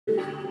Hey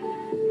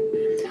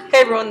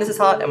everyone, this is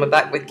Hart, and we're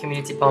back with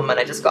Community Pom, and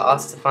I just got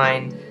asked to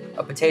find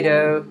a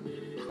potato,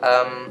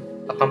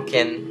 a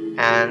pumpkin,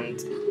 and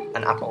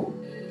an apple.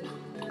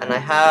 And I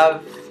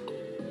have a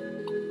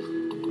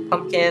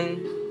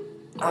pumpkin.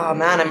 Oh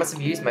man, I must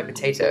have used my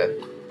potato.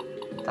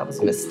 That was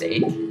a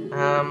mistake. Okay,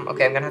 I'm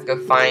gonna have to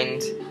go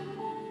find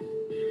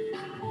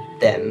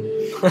them.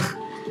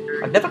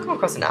 I've never come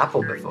across an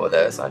apple before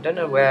though, so I don't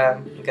know where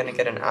I'm gonna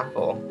get an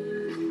apple.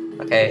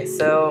 Okay,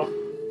 so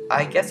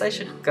I guess I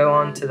should go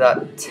on to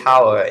that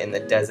tower in the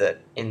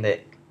desert, in the,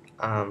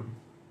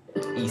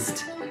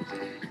 east.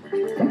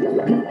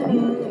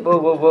 Whoa,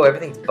 whoa, whoa,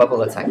 everything's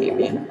bubble attacking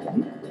me.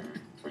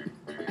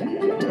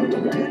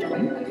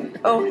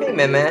 Oh, hey,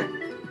 Meme.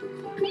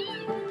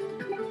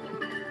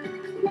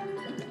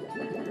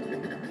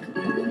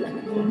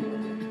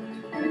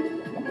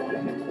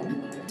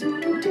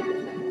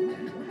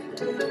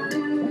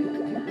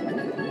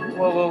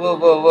 Whoa, whoa, whoa,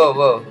 whoa, whoa,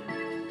 whoa.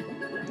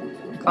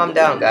 Calm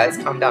down, guys,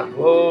 calm down.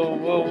 Whoa,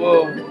 whoa,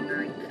 whoa.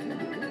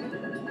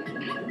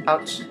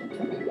 Ouch.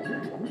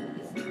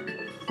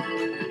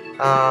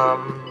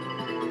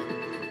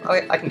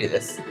 Okay, I can do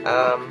this.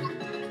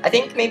 I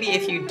think maybe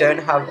if you don't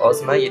have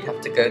Ozma, you'd have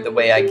to go the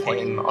way I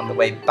came on the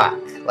way back.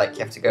 Like, you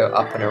have to go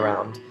up and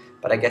around.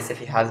 But I guess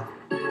if you have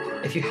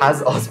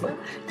Ozma,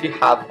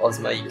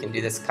 you can do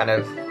this kind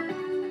of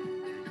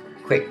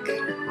quick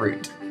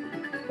route.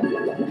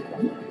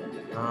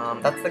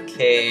 That's the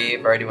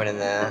cave. Already went in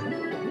there.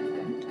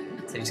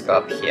 So you just go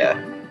up here.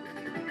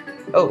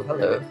 Oh,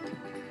 hello.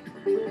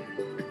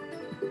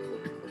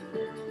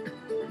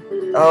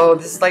 Oh,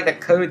 this is like the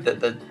code that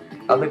the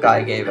other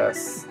guy gave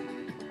us.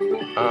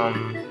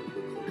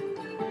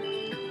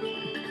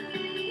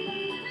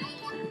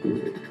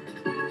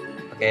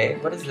 Okay,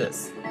 what is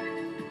this?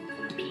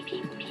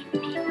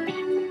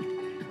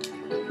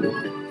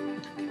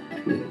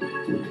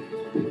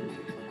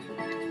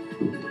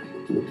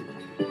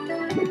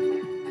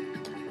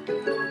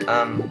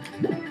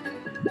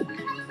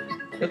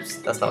 Oops,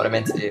 that's not what I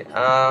meant to do.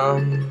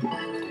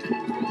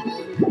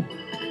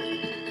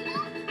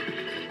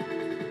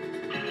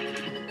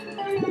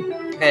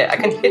 Okay, I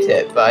can hit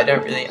it, but I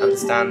don't really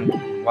understand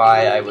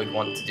why I would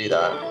want to do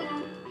that.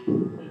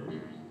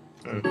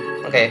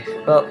 Okay,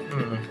 well,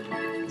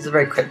 this is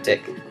very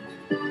cryptic.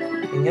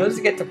 In order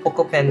to get to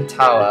Pokopen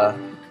Tower,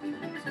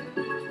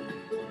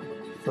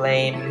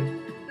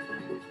 flame,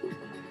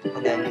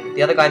 and then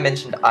the other guy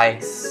mentioned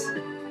ice.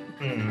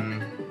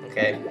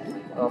 Okay.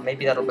 Well,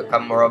 maybe that'll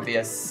become more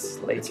obvious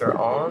later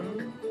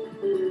on.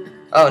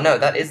 Oh no,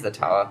 that is the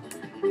tower.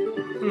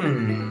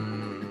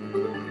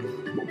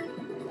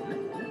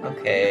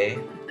 Okay.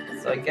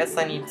 So I guess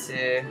I need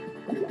to...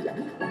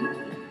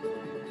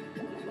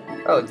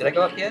 Oh, did I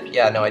go up here?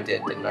 Yeah, no I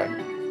did, didn't I?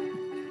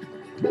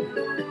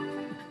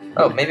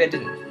 Oh, maybe I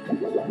didn't.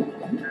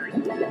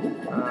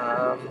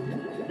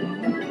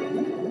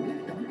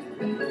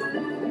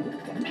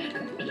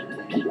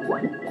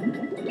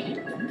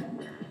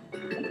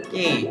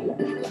 Yay!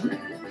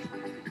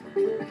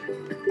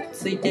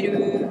 ついて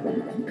る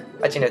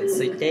あ、違う、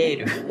ついてい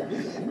る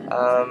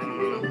Oh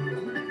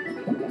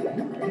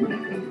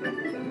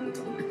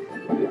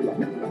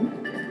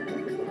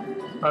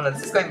no,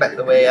 this is going back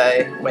the way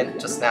I went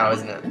just now,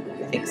 isn't it?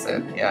 I think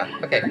so, yeah.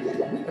 Okay.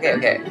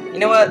 Okay. You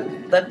know what?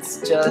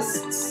 Let's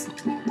just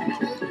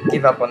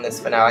give up on this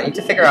for now. I need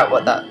to figure out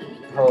what that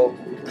whole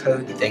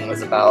code thing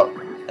was about.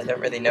 I don't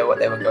really know what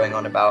they were going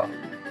on about.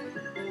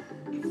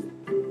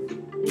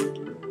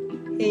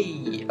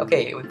 Hey,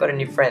 okay, we've got a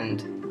new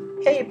friend.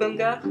 Hey,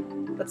 Bunga!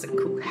 That's a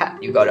cool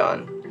hat you got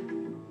on.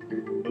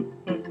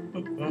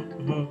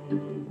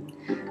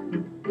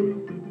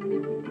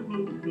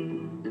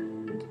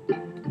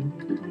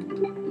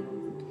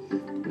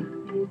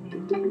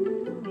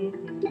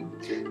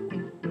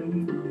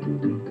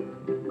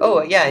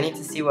 Oh, yeah, I need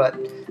to see what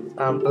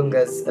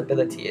Bunga's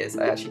ability is.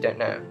 I actually don't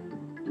know.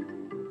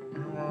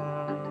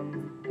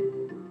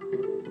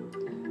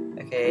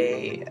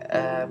 Okay,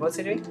 what's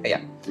he doing? Oh,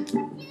 yeah.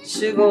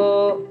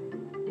 Shugo.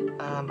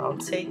 I'll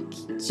take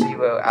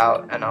Jiwo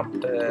out and I'll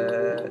put...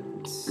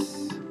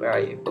 Where are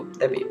you? Oh,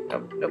 there we go.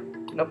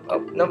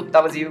 Nope,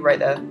 that was you right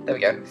there. There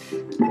we go.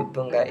 Put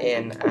Bunga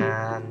in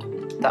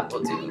and that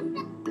will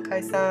do.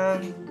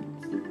 Kai-san.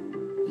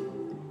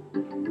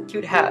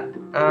 Cute hat.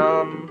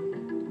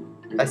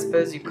 I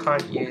suppose you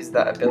can't use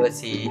that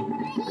ability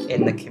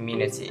in the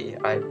community,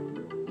 I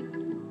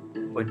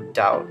would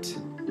doubt.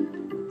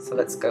 So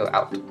let's go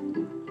out.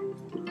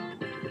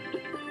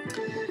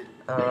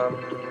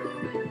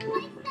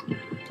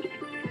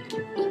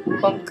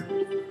 Bonk.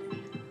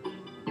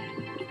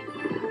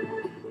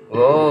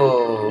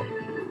 Whoa.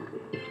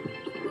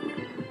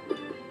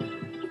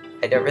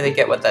 I don't really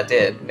get what that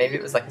did. Maybe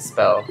it was like a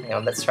spell. Hang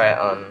on, let's try it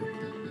on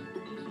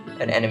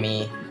an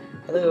enemy.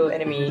 Hello,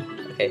 enemy.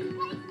 Okay.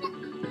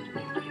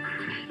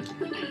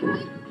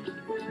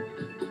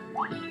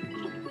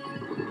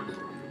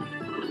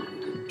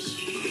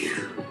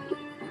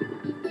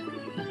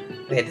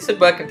 Okay, this would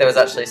work if there was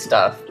actually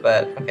stuff,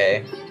 but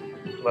okay.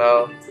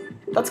 Well,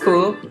 that's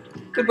cool.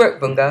 Good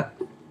work, Bunga.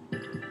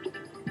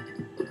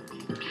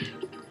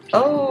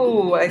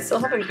 Oh, I still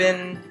haven't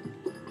been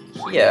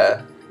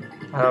here.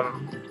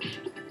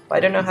 I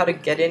don't know how to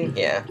get in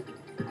here.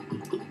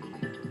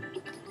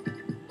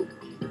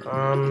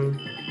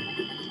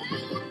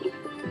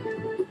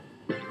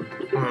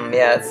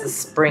 Yeah, it's a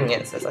spring,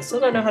 it says. I still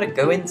don't know how to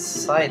go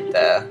inside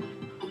there.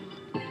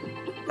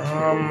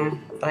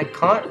 I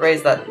can't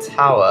raise that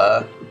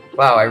tower.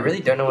 Wow, I really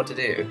don't know what to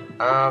do.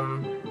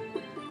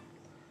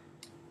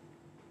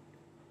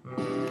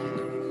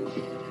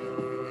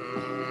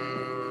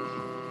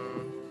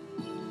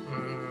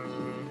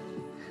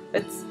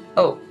 Let's,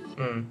 oh,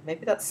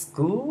 maybe that's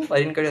school? I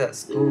didn't go to that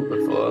school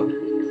before.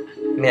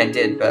 I mean, I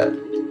did, but,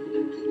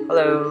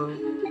 hello.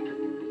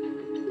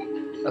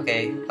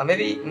 Okay,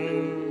 maybe,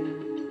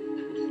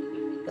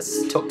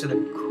 let's talk to the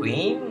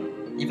queen?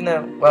 Even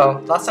though, well,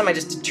 last time I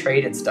just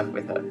traded stuff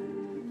with her.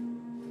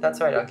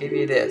 That's right, I'll give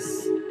you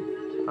this.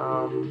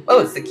 Oh,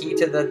 it's the key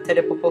to the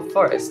Tedepopol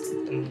forest.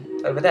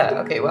 Over there.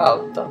 Okay,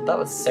 wow, that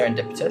was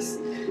serendipitous.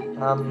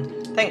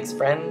 Thanks,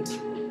 friend.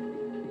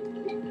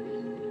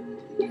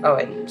 Oh,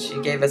 and she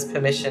gave us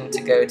permission to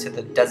go to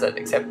the desert,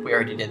 except we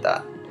already did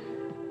that.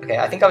 Okay,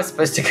 I think I was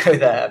supposed to go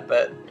there,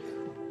 but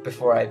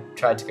before I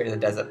tried to go to the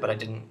desert, but I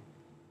didn't.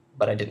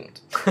 But I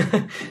didn't.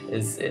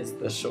 is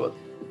the short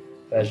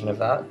version of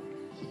that.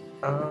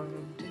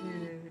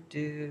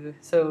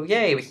 So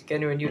yay, we can go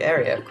to a new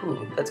area.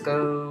 Cool. Let's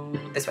go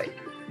this way.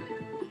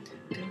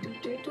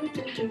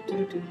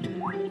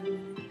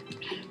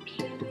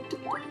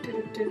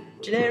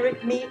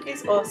 Generic meat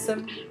is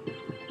awesome.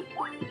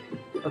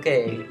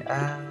 Okay,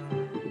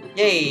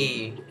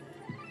 yay!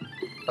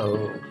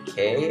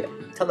 Okay,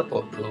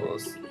 teleport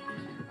pools.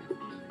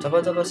 ジャ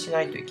バジャバし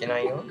ないといけ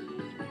ないよ。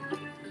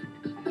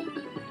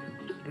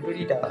ルル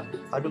リラ、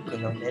歩く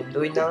のめん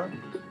どいな。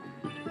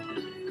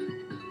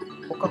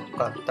ほかほ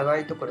かあったか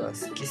いところは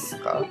好きっす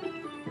か？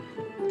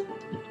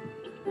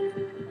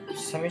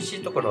寂し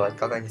いところはい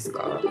かがです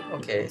か？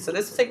 Okay, so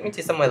this will take me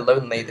to somewhere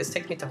lonely. This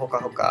takes me to Hoka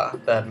Hoka,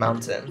 the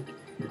mountain.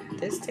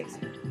 This takes...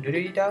 ル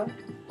ルリラ？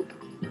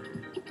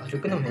歩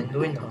くのめん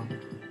どいな。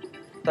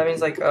That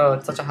means like, oh,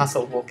 it's such a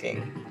hassle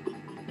walking.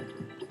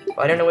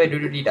 But I don't know where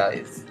Rururida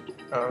is.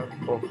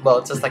 Well,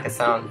 it's just like a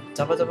sound.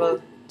 Jabba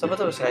jabba, jabba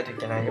jabba しないとい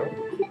けないよ.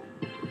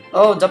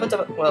 Oh, jabba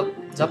jabba, well,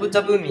 jabu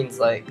jabu means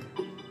like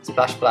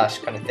splash splash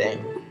kind of thing.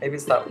 Maybe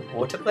it's that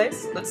water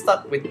place? Let's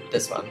start with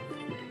this one.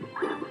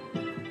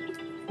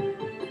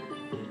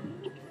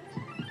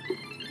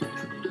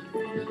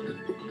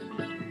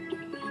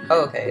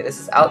 Oh, okay, this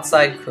is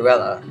outside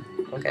Cruella.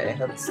 Okay,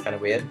 that's kind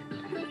of weird.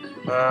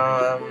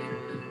 Oh,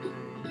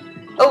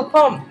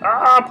 Pom!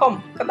 Ah,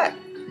 Pom! Come back!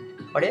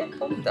 Are you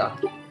Pom da?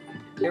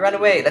 They ran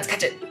away. Let's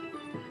catch it!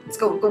 Let's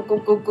go, go, go,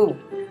 go, go!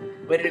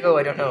 Where did it go?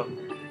 I don't know.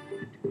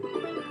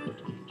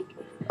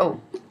 Oh,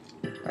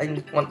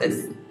 I want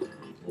this.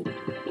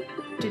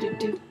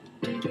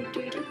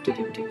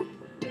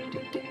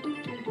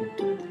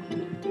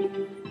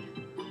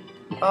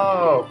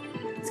 Oh,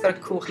 it's got a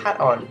cool hat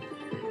on.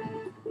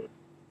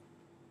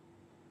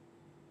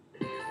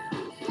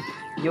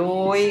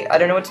 Yoi, I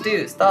don't know what to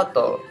do. Start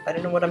though. I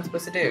don't know what I'm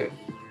supposed to do.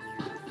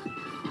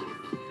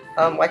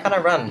 Why can't I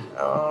run?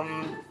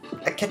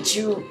 I catch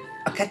you.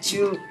 I'll catch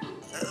you.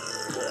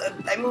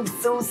 I move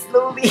so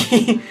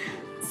slowly.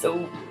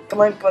 So,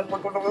 come on, come on, come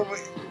on, come on, come on.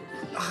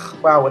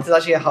 Wow, it's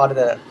actually harder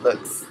than it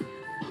looks.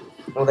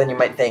 Well, then you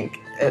might think.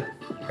 It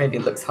maybe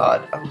looks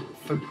hard. Oh,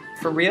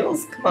 for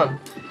reals? Come on.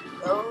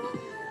 Oh.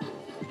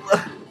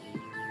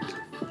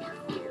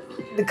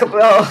 I'm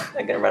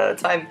gonna run out of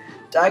time.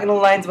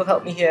 Diagonal lines will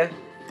help me here.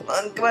 Come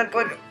on, come on,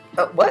 come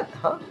on. What?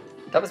 Huh?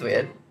 That was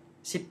weird.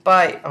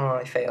 Shippai. Oh,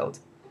 I failed.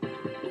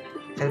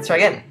 Okay, let's try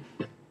again.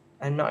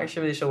 I'm not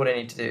actually really sure what I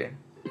need to do.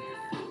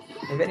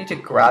 Maybe I need to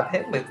grab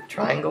him with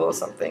triangle or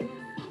something.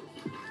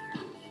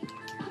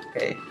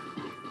 Okay.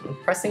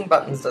 Pressing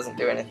buttons doesn't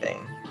do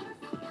anything.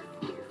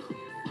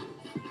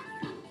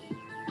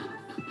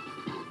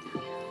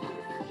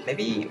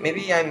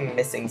 Maybe I'm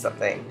missing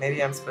something.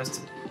 Maybe I'm supposed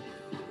to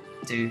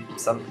do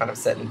some kind of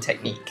certain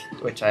technique,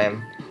 which I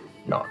am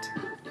not.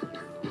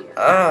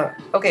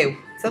 Okay,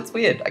 so that's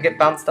weird. I get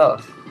bounced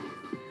off.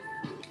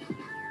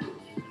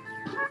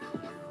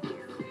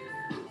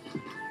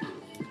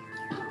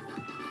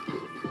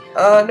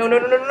 No, I'm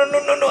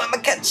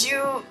gonna catch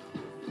you!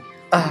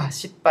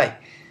 Shippai.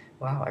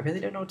 Wow, I really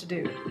don't know what to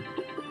do.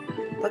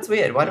 That's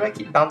weird. Why do I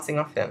keep bouncing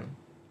off him?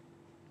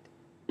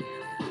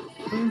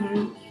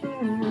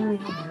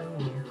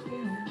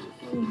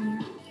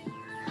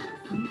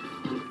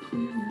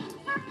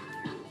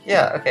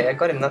 Yeah, okay, I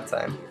got him that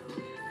time.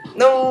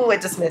 No, I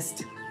just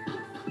missed.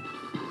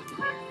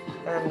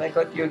 And I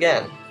got you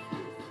again.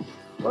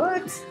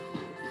 What?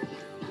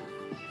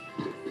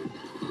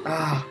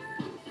 Ah.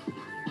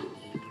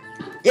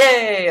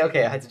 Yay!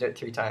 Okay, I had to do it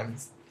 3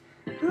 times.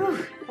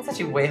 Whew, that's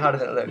actually way harder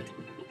than it looked.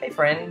 Hey,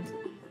 friend.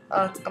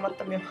 It's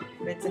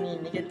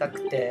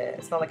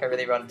not like I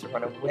really wanted to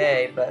run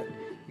away, but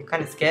you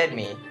kind of scared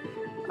me.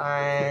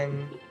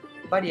 I'm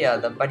Badia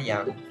the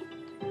Badian.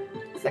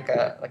 It's like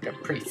a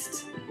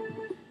priest.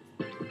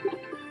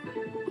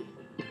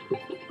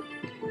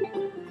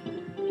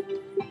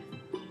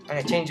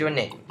 gonna change your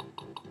name.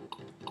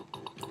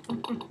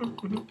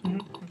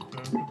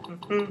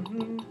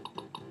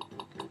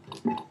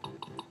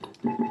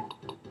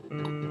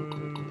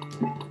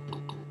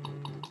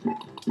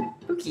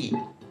 Pookie.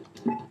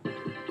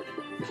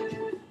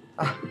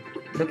 Ah,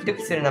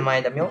 doki-doki suru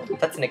namae da myo.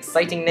 That's an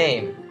exciting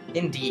name.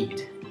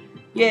 Indeed.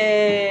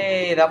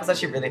 Yay! That was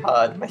actually really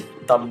hard. My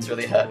thumbs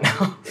really hurt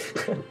now.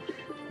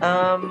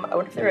 I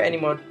wonder if there are any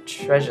more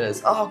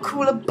treasures. Oh,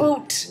 cool, a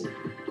boat!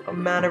 Oh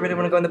man, I really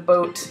want to go on the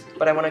boat,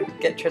 but I want to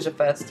get treasure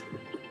first.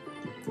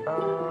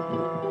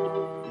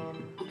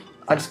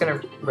 I'm just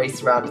gonna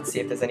race around and see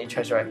if there's any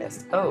treasure I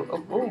missed. Oh,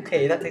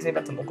 okay, that takes me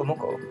back to Moko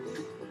Moko.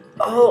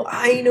 Oh,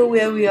 I know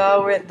where we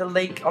are. We're at the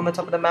lake on the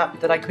top of the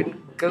map that I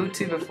couldn't go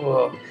to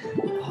before.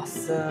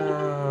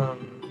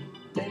 Awesome.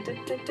 I'm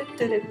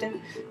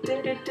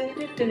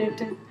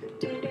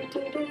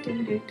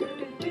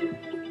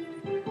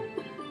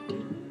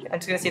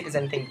just gonna see if there's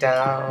anything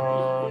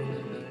down.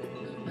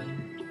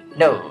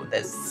 No,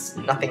 there's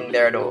nothing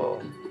there at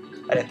all.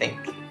 I don't think.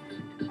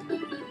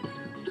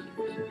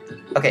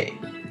 Okay.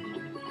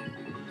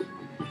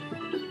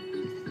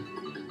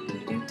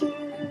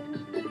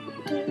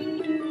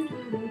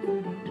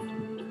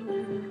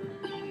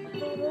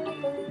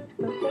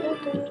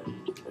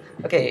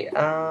 Okay,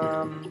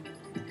 I'm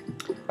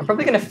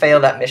probably gonna fail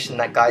that mission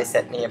that guy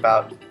sent me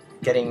about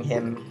getting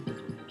him.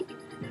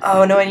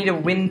 Oh no, I need a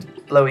wind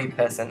blowy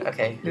person.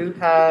 Okay, who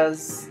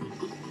has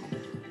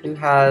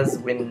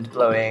wind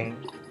blowing?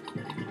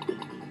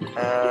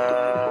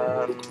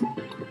 I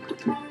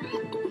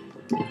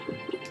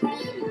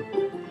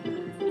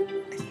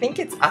think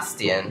it's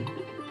Astian.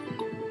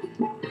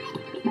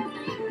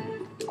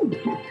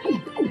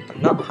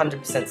 I'm not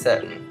 100%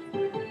 certain.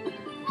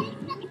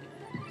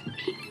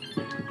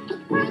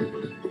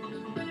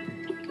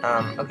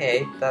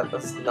 Okay, that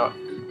was not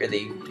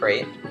really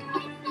great.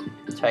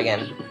 Let's try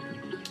again.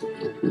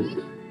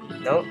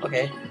 No,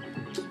 okay.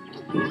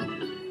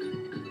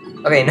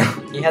 Okay, no,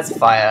 he has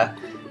fire.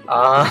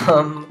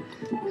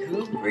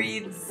 Who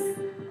breathes?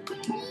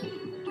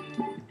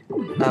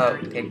 Oh,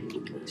 okay.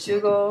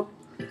 Shugo,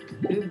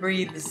 who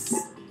breathes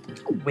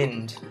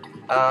wind?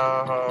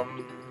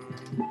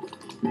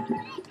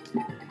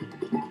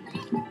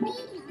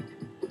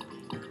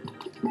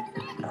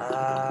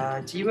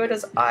 Jiro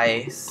does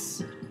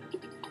ice.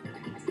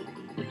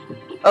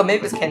 Oh, maybe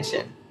it was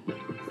Kenshin.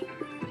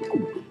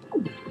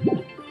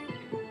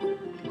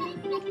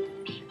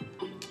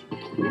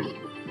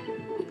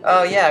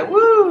 Oh yeah,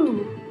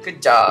 woo!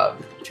 Good job.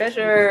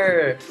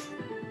 Treasure!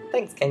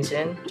 Thanks,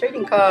 Kenshin.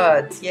 Trading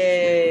cards,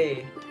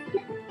 yay!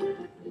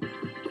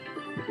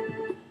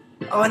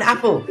 Oh, an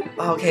apple!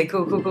 Oh, okay,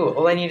 cool.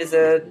 All I need is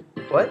a...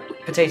 what?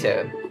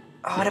 Potato.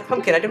 Oh, and a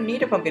pumpkin. I don't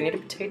need a pumpkin, I need a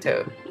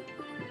potato.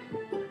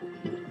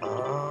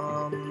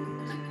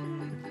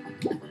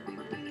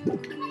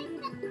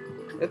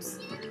 Oops.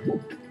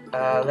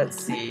 Let's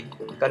see.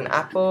 Got an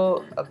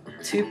apple,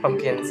 2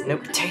 pumpkins, no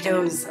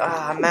potatoes.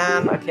 Ah,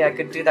 man. Okay, I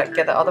could do that.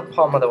 Get the other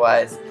palm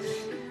otherwise.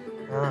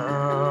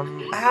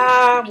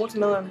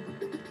 Watermelon.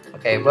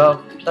 Okay,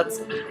 well, that's.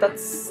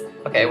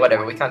 Okay,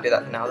 whatever. We can't do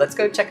that for now. Let's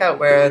go check out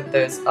where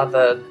those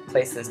other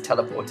places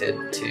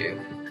teleported to,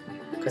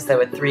 because there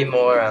were 3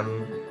 more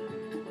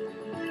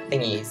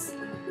thingies.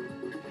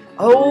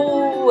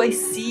 Oh, I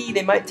see.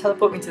 They might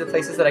teleport me to the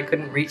places that I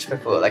couldn't reach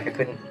before. Like I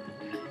couldn't.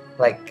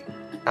 Like.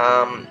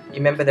 You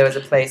remember there was a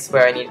place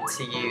where I needed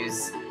to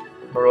use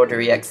Marauder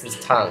EX's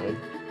tongue,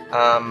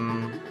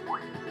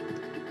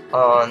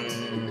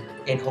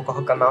 in Hoka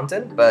Hoka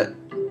Mountain, but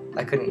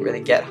I couldn't really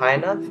get high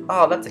enough.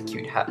 Oh, that's a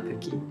cute hat,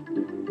 Pookie.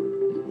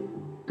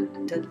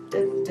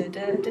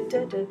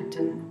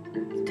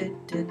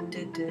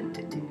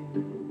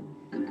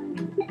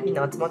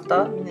 Minna集まっ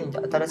た？みんなに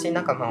新しい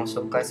仲間を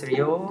紹介する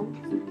よ。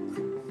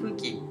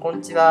Pookie, こん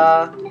にち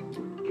は。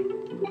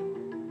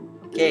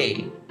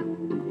Okay.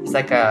 He's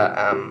like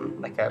a,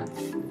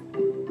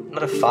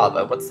 not a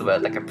father, what's the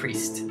word, like a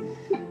priest.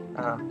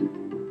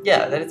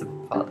 Yeah, that is a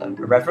father. A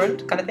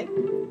reverend kind of thing?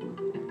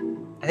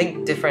 I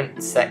think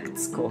different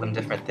sects call them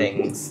different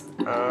things.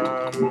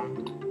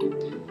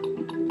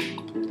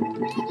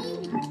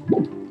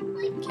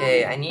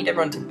 Okay, I need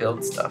everyone to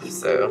build stuff,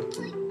 so...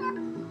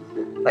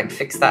 like,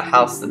 fix that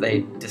house that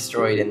they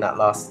destroyed in that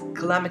last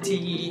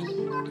calamity.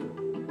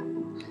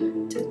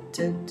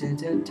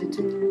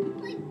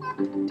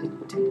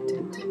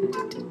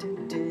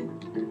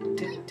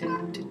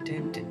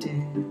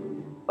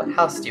 What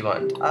house do you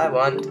want? I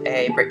want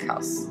a brick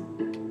house.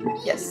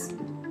 Yes,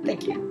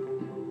 thank you.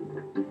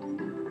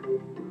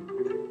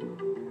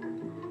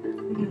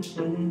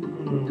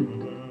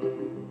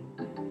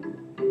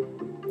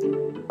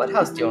 What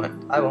house do you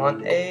want? I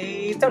want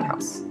a stone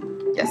house.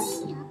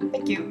 Yes,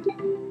 thank you.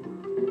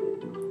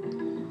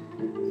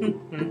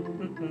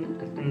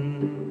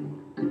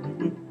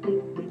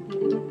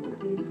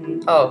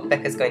 Oh,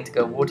 Becca's going to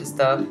go water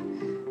stuff.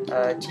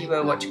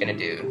 Jibo, what you gonna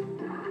do?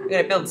 You're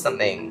gonna build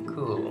something.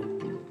 Cool.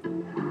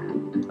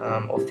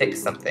 Or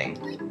fix something.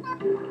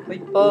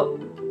 Wait,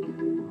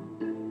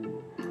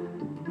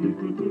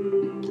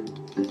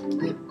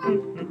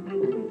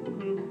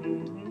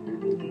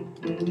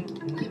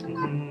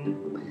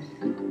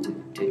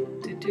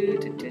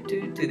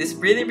 this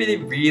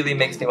really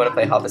makes me want to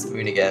play Harvest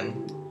Moon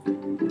again.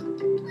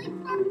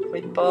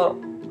 Wait, but...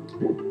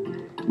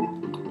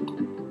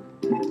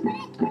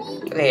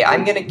 Okay,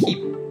 I'm gonna keep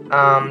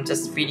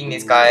just feeding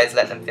these guys,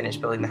 let them finish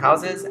building the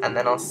houses, and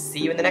then I'll see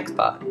you in the next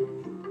part.